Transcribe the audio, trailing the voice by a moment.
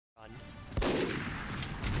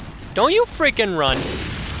Don't you freaking run.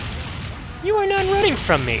 You are not running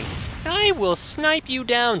from me. I will snipe you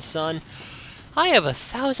down, son. I have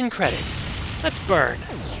 1,000 credits. Let's burn.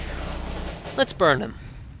 Let's burn them.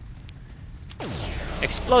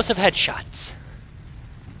 Explosive headshots.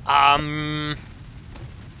 La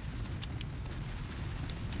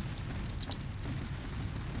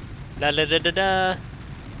da da da da.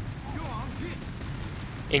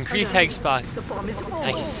 Increase hex spot.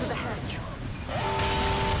 Nice.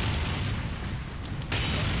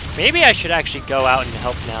 Maybe I should actually go out and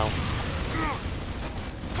help now.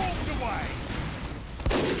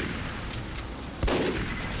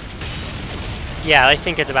 Yeah, I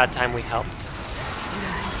think it's about time we helped.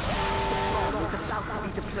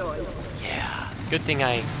 Yeah, good thing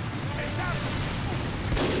I...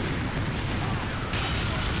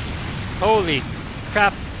 Holy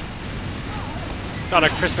crap. Got a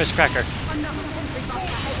Christmas cracker.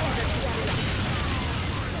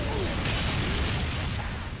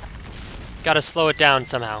 Gotta slow it down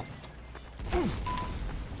somehow.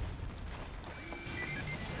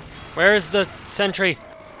 Where's the sentry?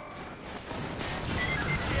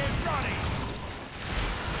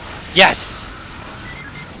 Yes!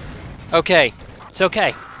 Okay, it's okay.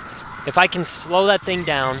 If I can slow that thing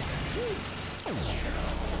down,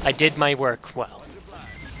 I did my work well.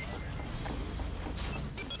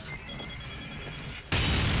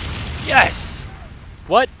 Yes!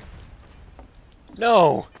 What?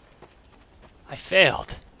 No! I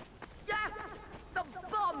failed. Yes! The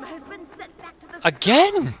bomb has been sent back to the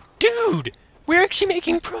Again? Dude! We're actually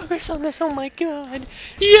making progress on this, oh my god!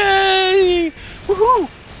 Yay! Woohoo!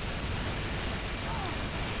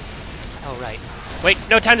 Oh, right. Wait,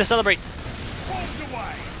 no time to celebrate!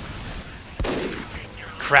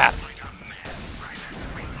 Crap!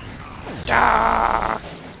 Ah!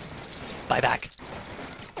 Buy back.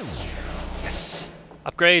 Yes!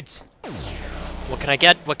 Upgrades! What can I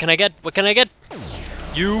get? What can I get? What can I get?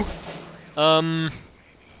 You!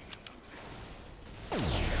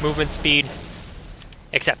 Movement speed.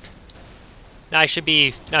 Accept. Now I should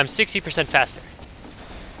be... Now I'm 60% faster.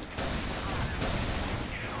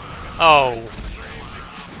 Oh.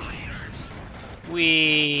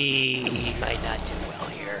 We might not do well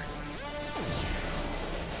here.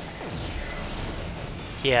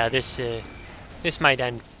 Yeah, this might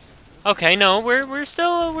end. Okay, no, we're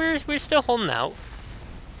still holding out.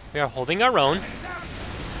 We are holding our own.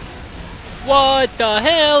 What the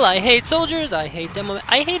hell? I hate soldiers. I hate them.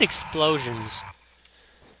 I hate explosions.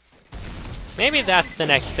 Maybe that's the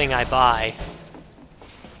next thing I buy.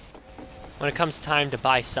 When it comes time to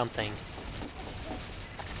buy something.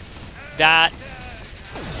 That...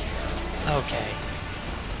 Okay.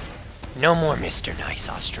 No more Mr. Nice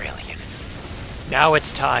Australian. Now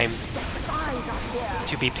it's time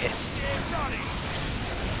to be pissed.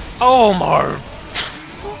 Oh my...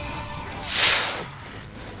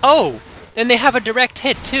 Oh! And they have a direct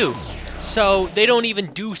hit too. So they don't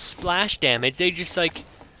even do splash damage. They just like...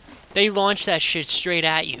 They launch that shit straight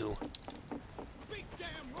at you.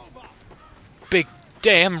 Big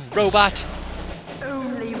damn robot.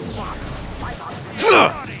 only one.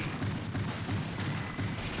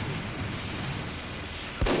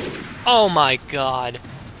 Oh my god.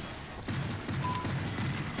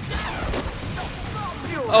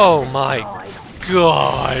 Oh my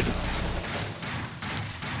god.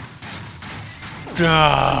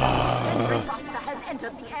 Has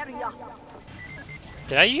entered the area.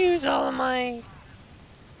 Did I use all of my...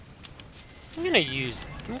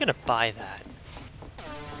 I'm gonna buy that.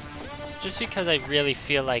 Just because I really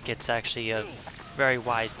feel like it's actually a very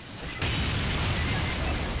wise decision.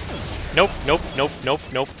 Nope, nope, nope, nope,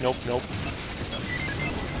 nope, nope, nope.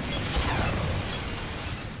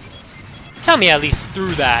 Tell me I at least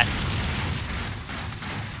threw that.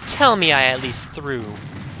 Tell me I at least threw.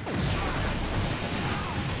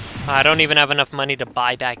 I don't even have enough money to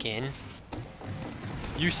buy back in.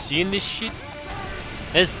 You seeing this shit?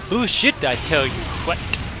 That's bullshit, I tell you. What?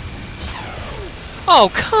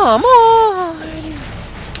 Oh, come on!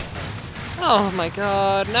 Oh my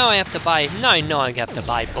god, now I have to buy... Now I know I have to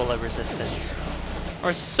buy bullet resistance.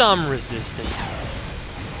 Or some resistance.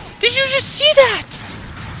 Did you just see that?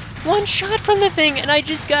 One shot from the thing and I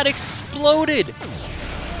just got exploded.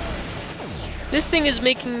 This thing is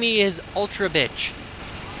making me his ultra bitch.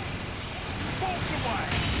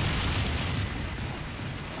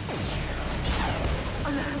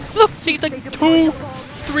 Look, see, like 2,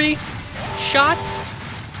 3 shots?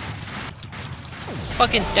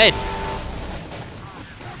 Fucking dead.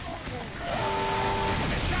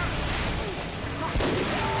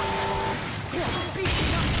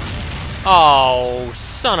 Oh,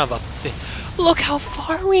 son of a bitch. Look how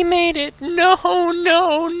far we made it! No,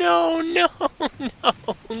 no, no, no, no,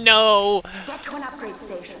 no! Get to an upgrade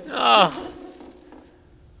station. Oh.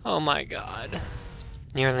 Oh my god.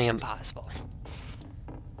 Nearly impossible.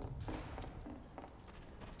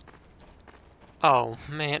 Oh,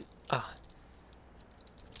 man. Oh.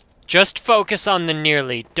 Just focus on the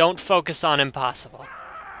nearly. Don't focus on impossible.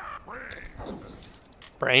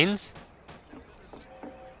 Brains?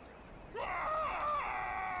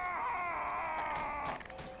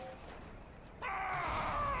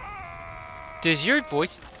 Does your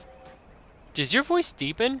voice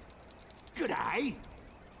deepen? G'day.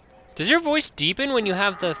 Does your voice deepen when you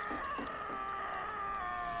have the...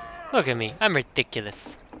 Look at me. I'm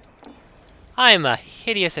ridiculous. I'm a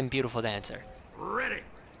hideous and beautiful dancer. Ready.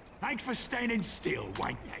 Thanks for standing still,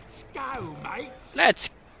 Wayne. Let's go, mates.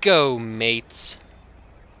 Let's go, mates.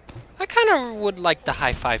 I kind of would like the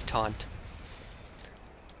high five taunt.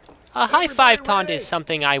 A high five taunt is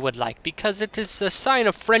something I would like because it is a sign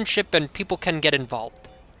of friendship and people can get involved.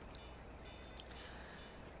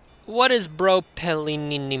 What is bro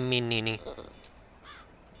Pelini?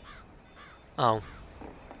 Oh.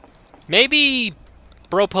 Maybe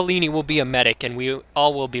Bro Pelini will be a medic and we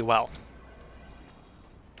all will be well.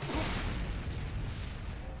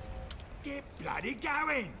 Get bloody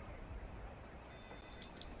going.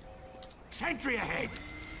 Sentry ahead.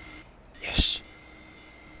 Yes.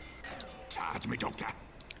 Charge me, Doctor.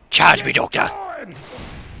 Charge me, Doctor.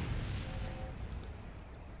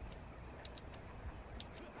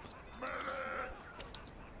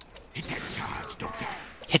 Hit that charge, Doctor.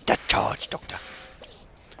 Hit that charge, Doctor.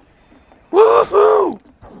 Woohoo!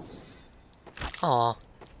 Aw,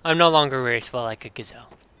 I'm no longer graceful like a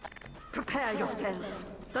gazelle. Prepare yourselves.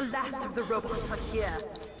 The last of the robots are here.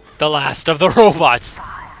 The last of the robots.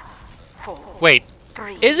 4, Wait,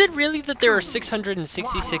 3. is it really that there are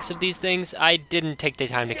 666 of these things? I didn't take the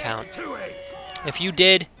time to count. To it. If you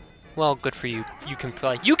did, well, good for you. You can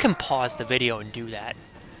pause the video and do that.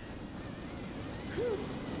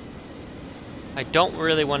 I don't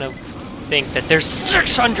really want to think that there's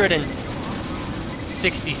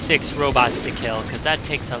 666 robots to kill, because that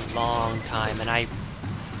takes a long time, and I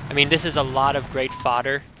mean, this is a lot of great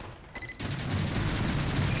fodder,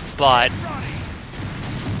 but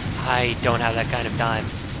I don't have that kind of time.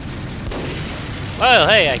 Well,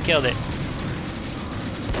 hey, I killed it.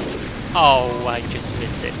 Oh, I just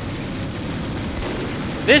missed it.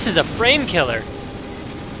 This is a frame killer.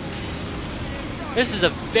 This is a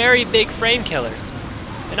very big frame killer.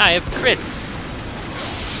 And I have crits.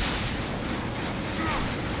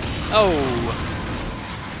 Oh.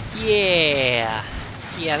 Yeah.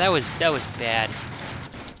 Yeah, that was bad.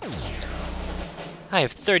 I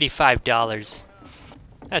have $35.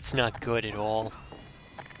 That's not good at all.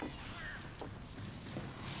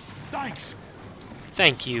 Thanks.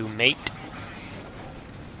 Thank you, mate.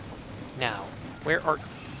 Now, where are...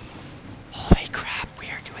 Holy crap, we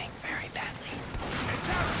are doing very badly.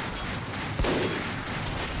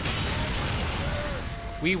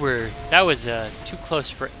 That was too close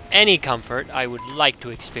for any comfort I would like to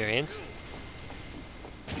experience.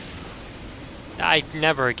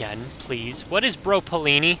 Never again, please. What is Bro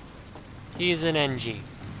Pelini? He's an NG.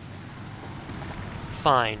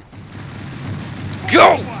 Fine.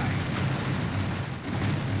 Go!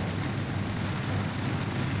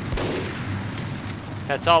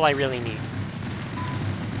 That's all I really need.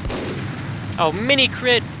 Oh, mini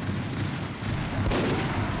crit!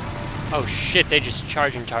 Oh shit, they just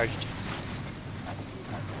charged.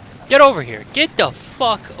 Get over here. Get the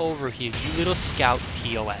fuck over here, you little scout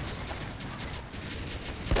POS.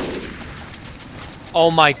 Oh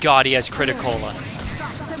my god, he has Criticola.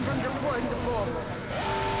 Stop them from deploying the bomb.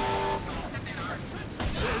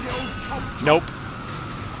 Nope.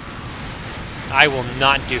 I will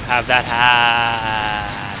not have that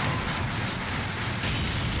happen.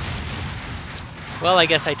 Well, I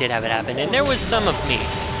guess I did have it happen, and there was some of me.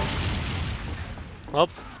 Well.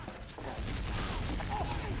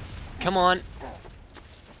 Come on.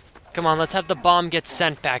 Come on, let's have the bomb get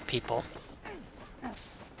sent back, people.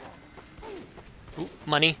 Ooh,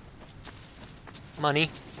 money. Money.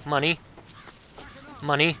 Money.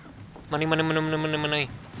 Money. Money, money, money, money, money, money.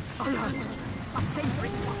 Alert. A sentry.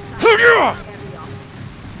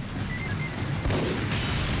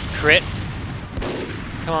 Crit.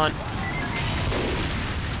 Come on.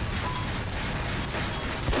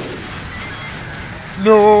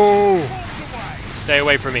 No! Stay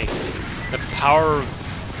away from me. The power of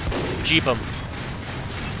Jeep'em.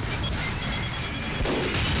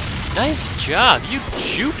 Nice job. You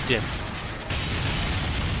juked him.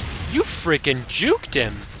 You freaking juked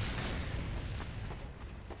him.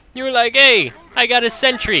 You were like, hey, I got a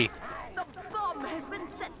sentry. The bomb has been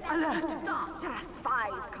set. Alert! Stop! There are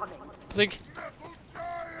spies coming. It's like,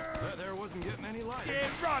 There wasn't getting any light. Get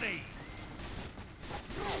ready.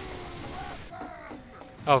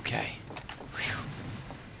 okay.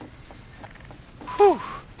 Whew.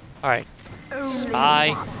 Alright. Spy.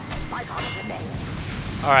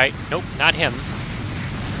 Alright, nope, not him.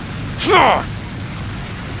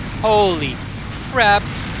 Holy crap.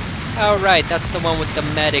 Alright, that's the one with the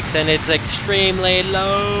medics, and it's extremely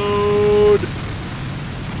loud.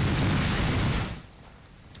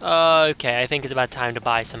 Okay, I think it's about time to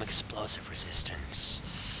buy some explosive resistance.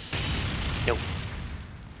 Nope.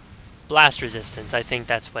 Blast resistance, I think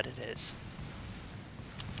that's what it is.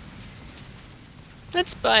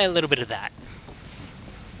 Let's buy a little bit of that.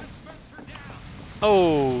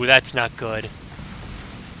 Oh, that's not good.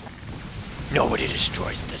 Nobody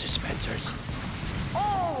destroys the dispensers.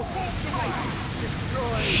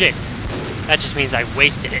 Shit. That just means I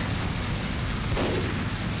wasted it.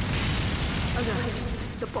 Alert!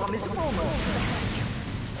 The bomb is almost to the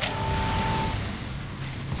hatch.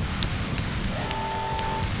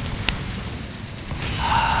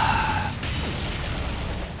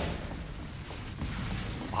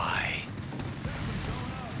 Why?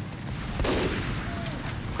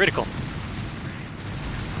 Critical.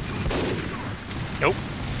 Nope.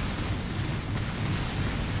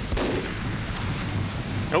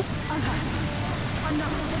 Nope.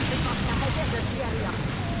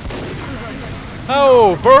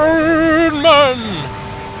 Oh, Birdman!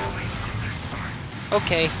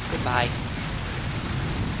 Okay, goodbye.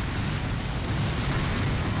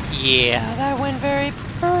 Yeah, that went very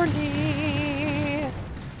poorly.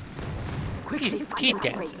 Quickly, Teeth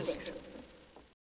dances.